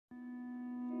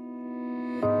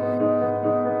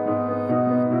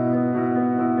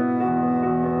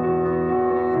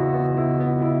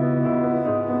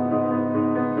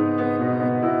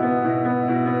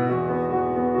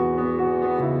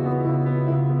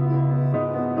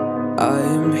I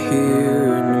am here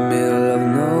in the middle of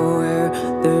nowhere.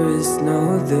 There is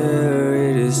no there,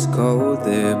 it is cold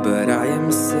there, but I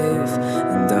am safe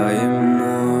and I am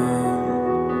warm.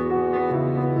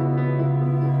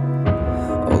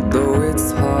 Although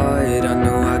it's hard, I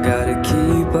know I gotta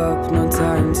keep up. No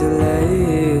time to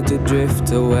lay, to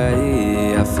drift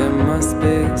away. I fill my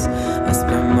space, I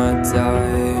spend my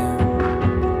time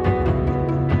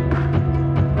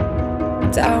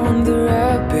down the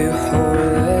rabbit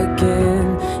hole again.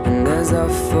 And as I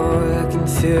fall, I can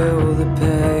feel the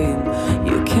pain.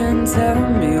 You can't tell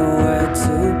me where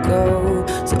to go,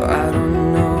 so I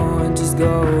don't know, and just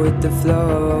go with the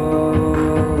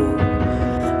flow.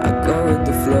 I go with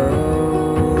the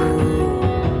flow.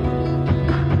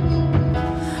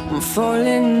 I'm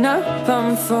falling up, I'm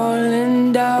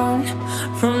falling down,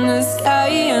 from the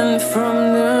sky and from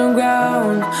the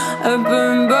ground. Up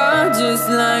above just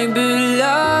like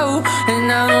below,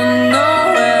 and I don't know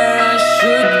where I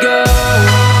should go.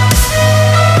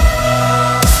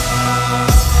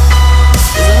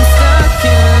 'Cause I'm stuck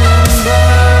in limbo.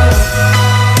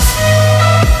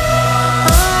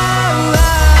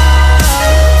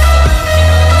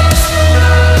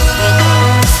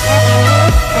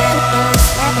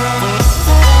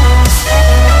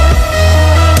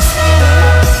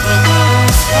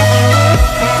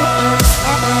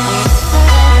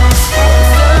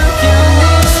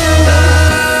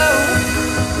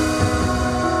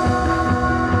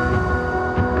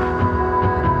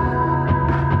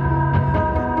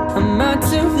 I'm out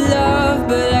of love,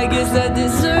 but I guess I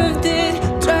deserved it.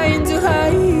 Trying to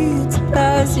hide, to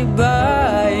pass you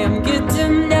by. I'm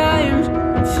getting down,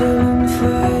 I'm feeling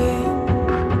fine.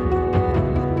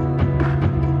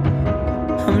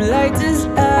 I'm light as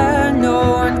air, no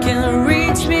one can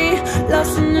reach me.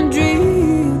 Lost in a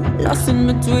dream, lost in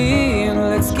between.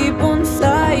 Let's keep on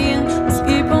flying, let's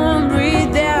keep on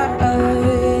breathing.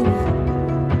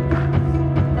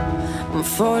 I'm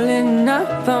falling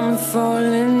up, I'm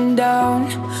falling down,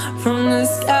 from the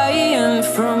sky and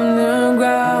from the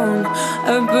ground.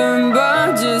 Up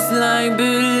above just like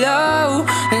below,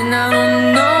 and I don't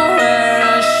know where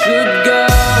I should go.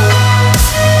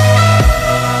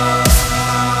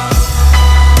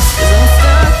 'Cause I'm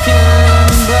stuck in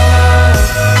limbo.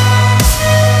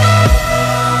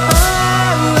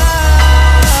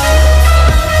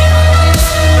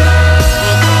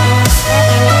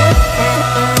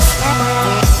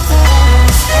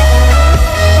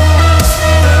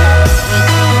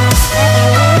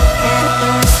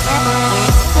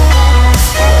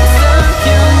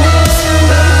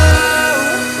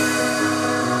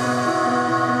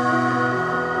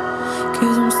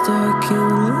 Cause I'm stuck in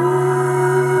limbo.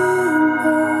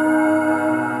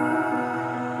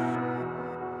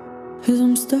 Cause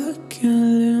I'm stuck in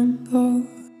limbo.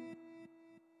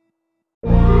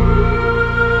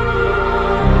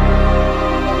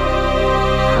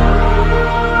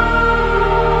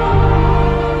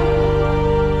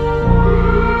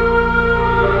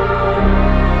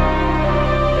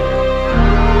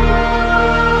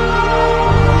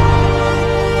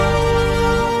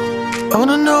 I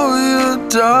wanna know your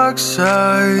dark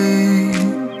side.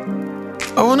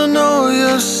 I wanna know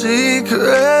your secrets.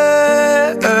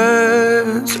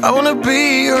 I wanna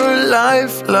be your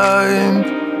lifeline.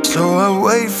 So I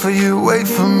wait for you, wait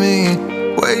for me.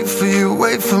 Wait for you,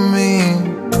 wait for me.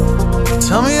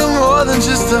 Tell me you're more than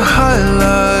just a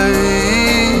highlight.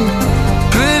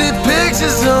 Pretty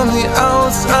pictures on the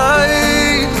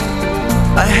outside.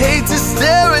 I hate to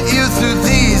stare at you through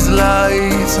these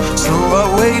lights. So I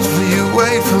wait for you,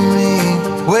 wait for me.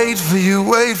 Wait for you,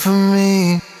 wait for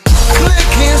me.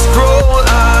 Click and scroll,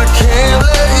 I can't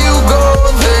let you go.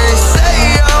 They say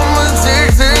I'm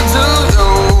addicted to you.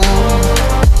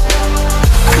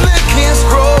 Click and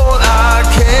scroll, I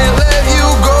can't let you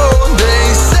go. They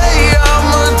say I'm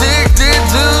addicted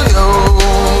to you.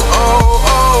 Oh,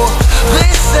 oh,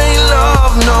 this ain't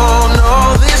love, no, no.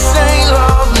 This ain't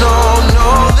love, no, no.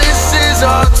 This is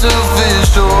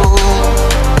artificial.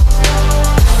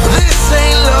 This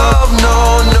ain't love, no,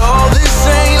 no. This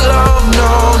ain't love,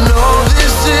 no, no.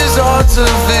 This is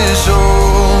artificial.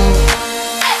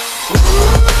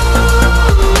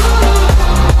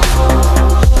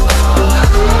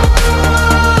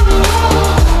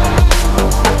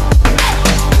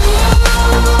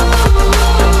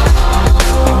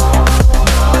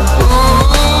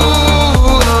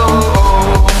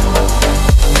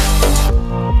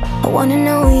 I wanna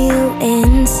know you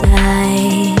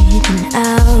inside and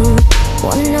out.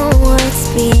 Wanna know what's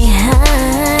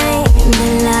behind the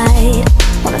light.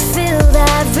 Wanna feel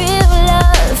that real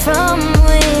love from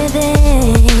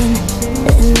within.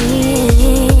 Let me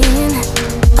in.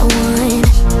 I want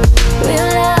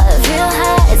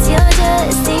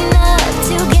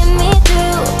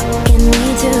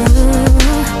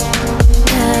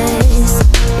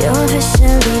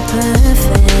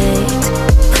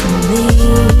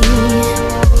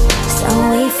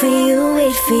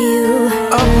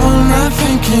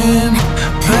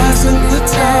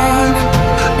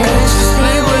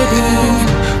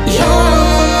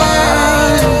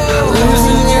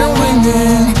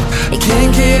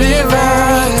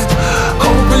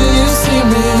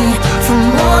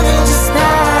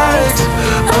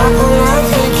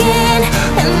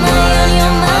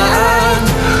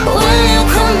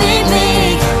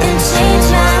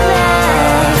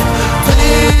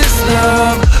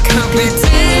me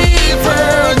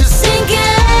deeper, just sink in.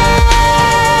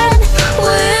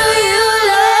 Will you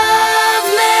love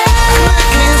me?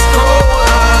 Clicking scroll,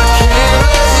 I can't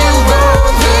let you go.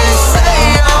 They say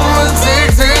I'm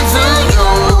addicted to you.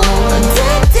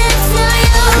 Addicted to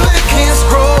you. Clicking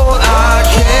scroll, I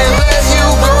can't let you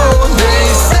go. They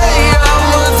say I'm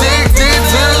addicted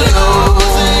to you.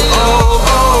 Oh,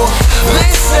 oh.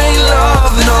 This ain't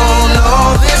love, no, no.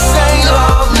 This ain't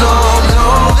love, no, no.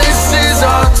 This is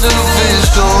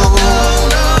artificial.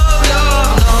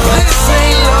 This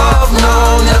ain't love, no,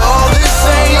 no. This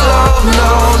ain't love,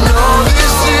 no, no.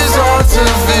 This is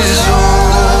artificial.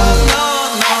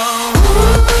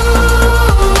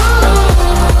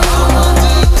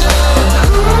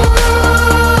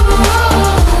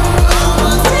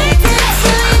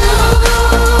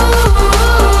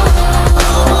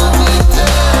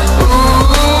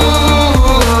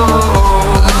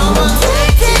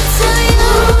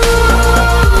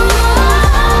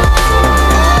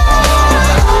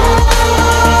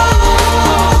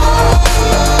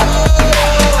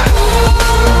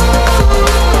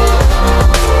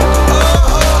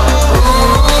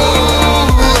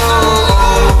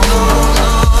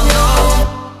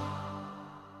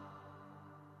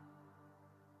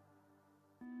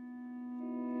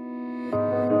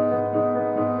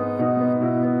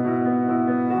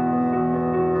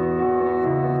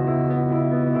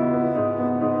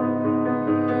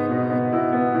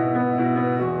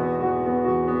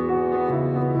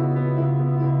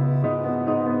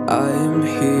 I am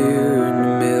here in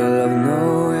the middle of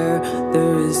nowhere.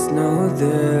 There is no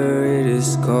there, it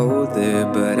is cold there,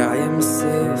 but I am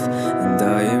safe and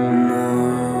I am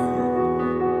warm.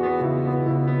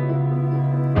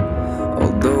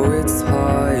 Although it's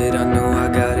hard, I know I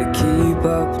gotta keep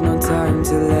up. No time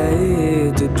to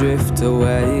lay, to drift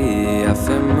away. I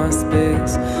fill my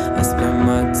space, I spend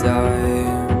my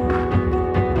time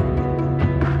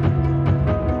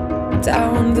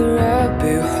down the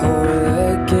rabbit hole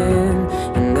again.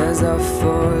 And as I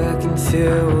fall, I can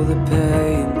feel the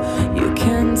pain. You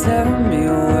can't tell me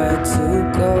where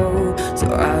to go, so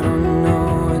I don't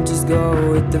know, I just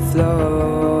go with the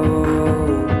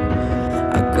flow.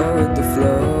 I go with the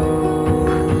flow.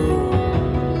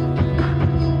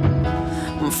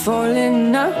 I'm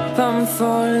falling up, I'm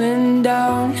falling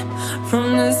down,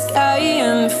 from the sky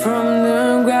and from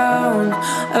the ground.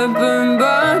 Up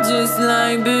above just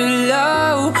like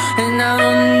below, and I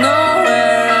don't know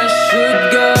where I should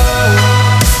go.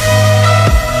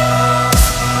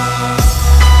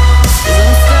 'Cause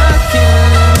I'm stuck in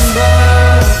limbo.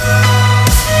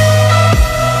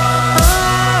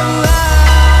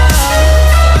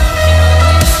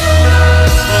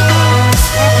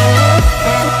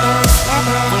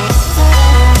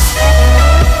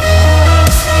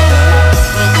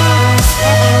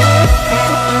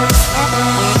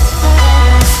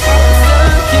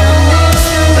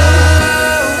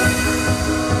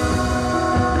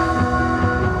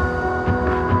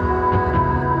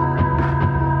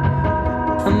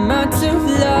 I'm out of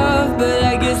love, but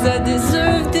I guess I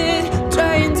deserved it.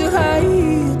 Trying to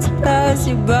hide, to pass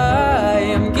you by.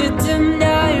 I'm getting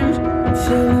down, I'm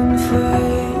feeling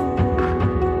fine.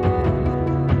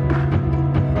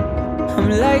 I'm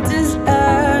light as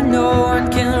air, no one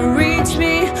can reach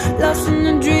me. Lost in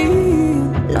a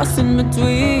dream, lost in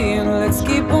between. Let's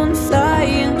keep on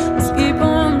flying, let's keep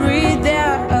on breathing.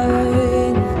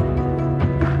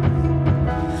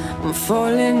 I'm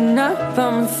falling up,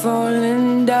 I'm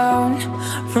falling down,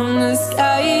 from the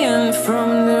sky and from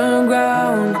the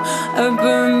ground. Up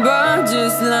above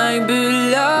just like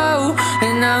below,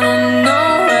 and I don't know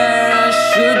where I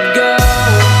should go.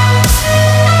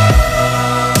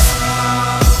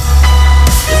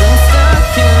 'Cause I'm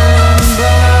stuck in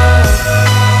limbo.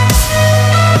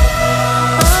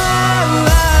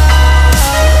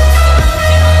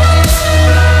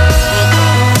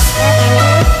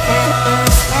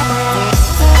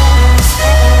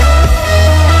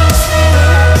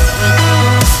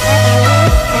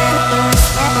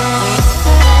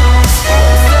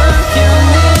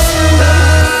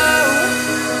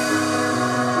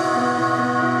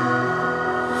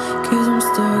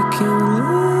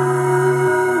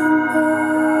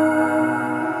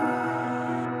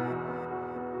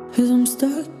 I'm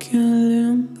stuck in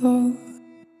limbo.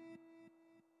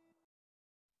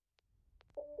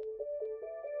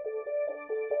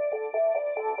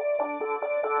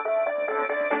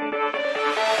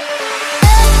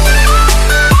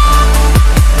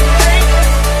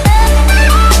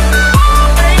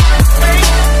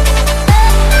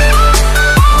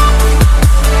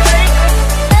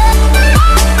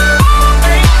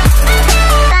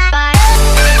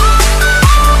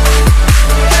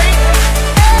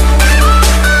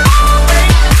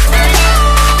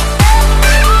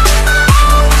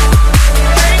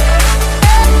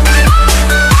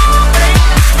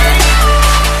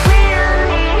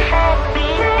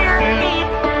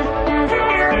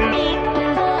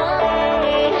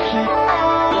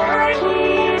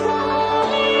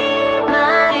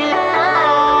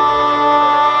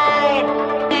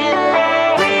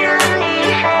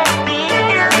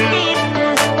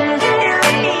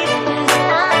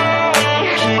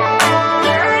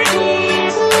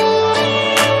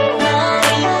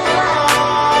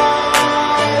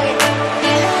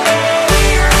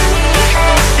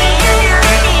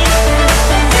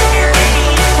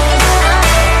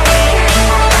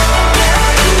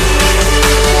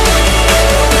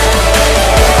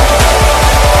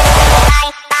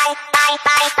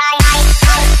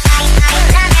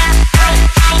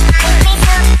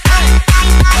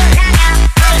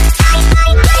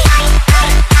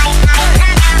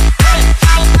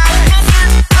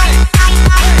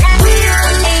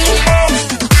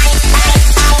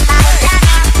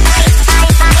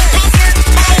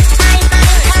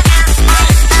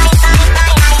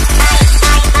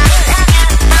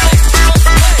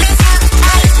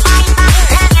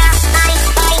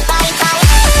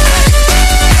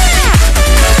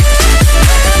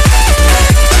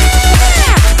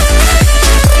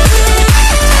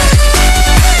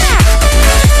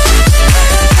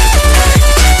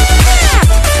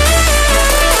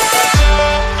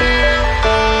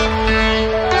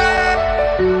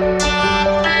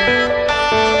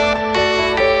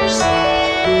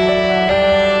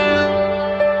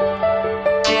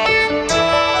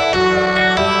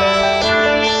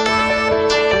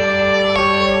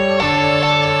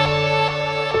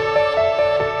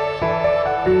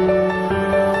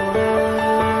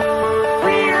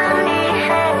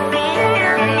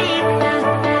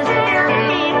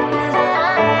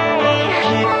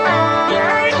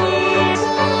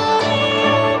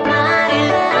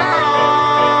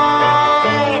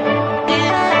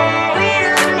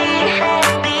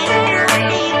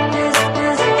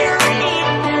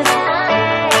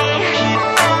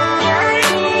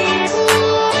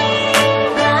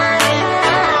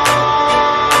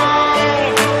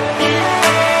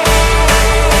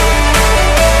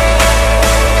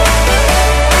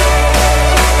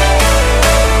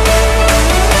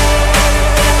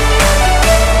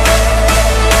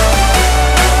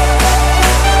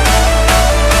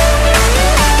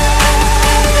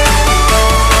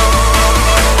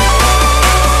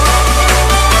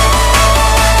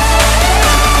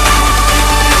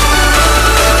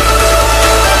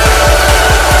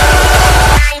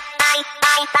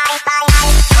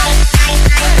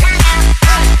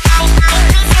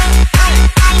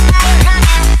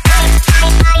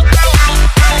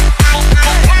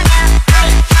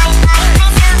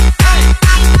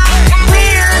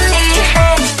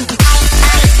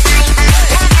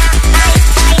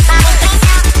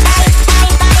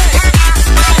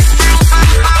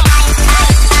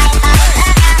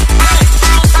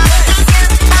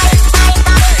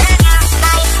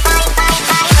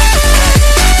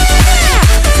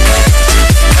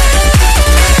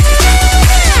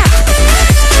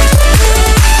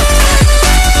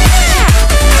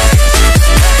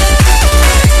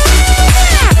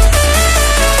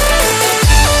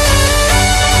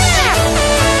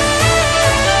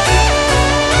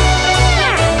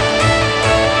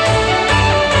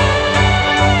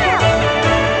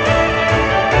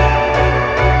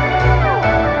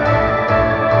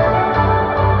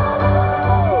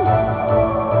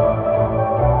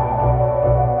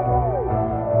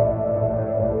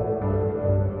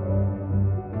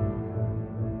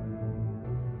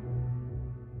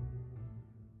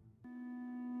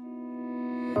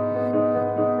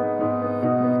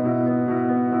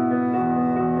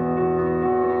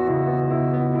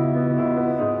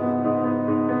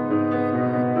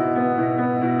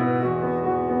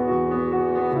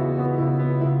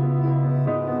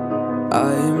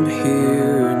 I am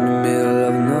here in the middle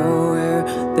of nowhere.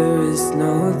 There is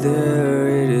no there,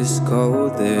 it is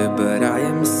cold there, but I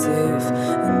am safe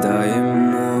and I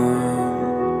am warm.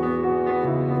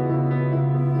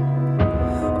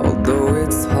 Although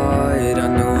it's hard, I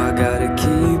know I gotta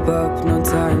keep up. No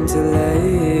time to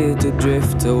lay, to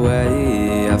drift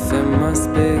away. I fill my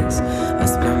space, I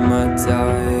spend my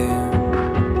time